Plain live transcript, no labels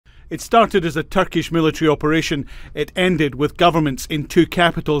It started as a Turkish military operation. It ended with governments in two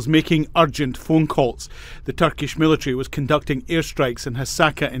capitals making urgent phone calls. The Turkish military was conducting airstrikes in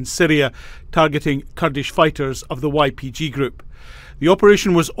Hasakah in Syria, targeting Kurdish fighters of the YPG group. The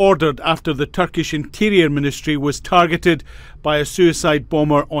operation was ordered after the Turkish Interior Ministry was targeted by a suicide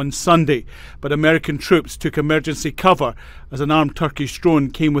bomber on Sunday, but American troops took emergency cover as an armed Turkish drone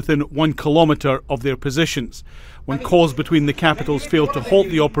came within 1 kilometre of their positions. When calls between the capitals failed to halt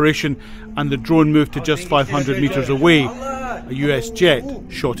the operation and the drone moved to just 500 metres away, a US jet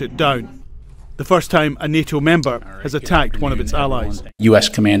shot it down. The first time a NATO member has attacked one of its allies. U.S.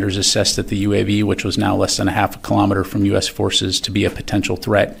 commanders assessed that the UAV, which was now less than a half a kilometer from U.S. forces, to be a potential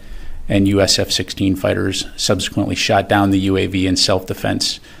threat, and U.S. F-16 fighters subsequently shot down the UAV in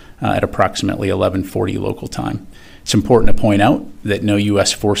self-defense at approximately 11:40 local time. It's important to point out that no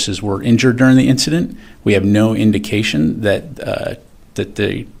U.S. forces were injured during the incident. We have no indication that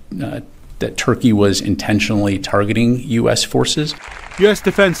that Turkey was intentionally targeting U.S. forces. U.S.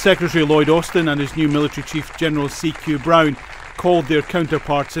 Defense Secretary Lloyd Austin and his new military chief, General C.Q. Brown, called their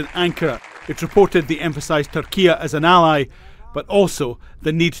counterparts in Ankara. It's reported they emphasised Turkey as an ally, but also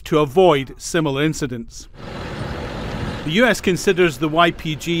the need to avoid similar incidents. The US considers the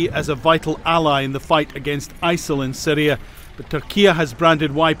YPG as a vital ally in the fight against ISIL in Syria, but Turkey has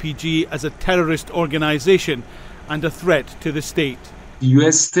branded YPG as a terrorist organisation and a threat to the state. The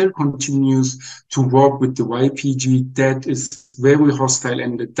US still continues to work with the YPG that is very hostile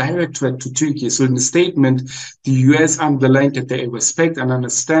and a direct threat to Turkey. So in the statement, the US underlined that they respect and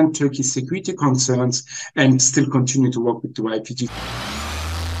understand Turkey's security concerns and still continue to work with the YPG.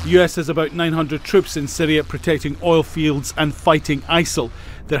 The US has about 900 troops in Syria protecting oil fields and fighting ISIL.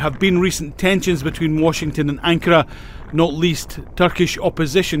 There have been recent tensions between Washington and Ankara, not least Turkish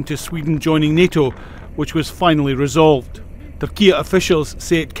opposition to Sweden joining NATO, which was finally resolved. Turkey officials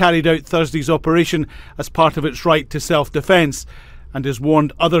say it carried out Thursday's operation as part of its right to self-defence and has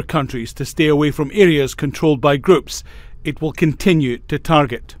warned other countries to stay away from areas controlled by groups it will continue to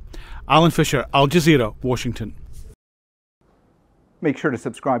target. Alan Fisher, Al Jazeera, Washington. Make sure to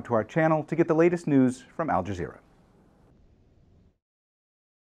subscribe to our channel to get the latest news from Al Jazeera.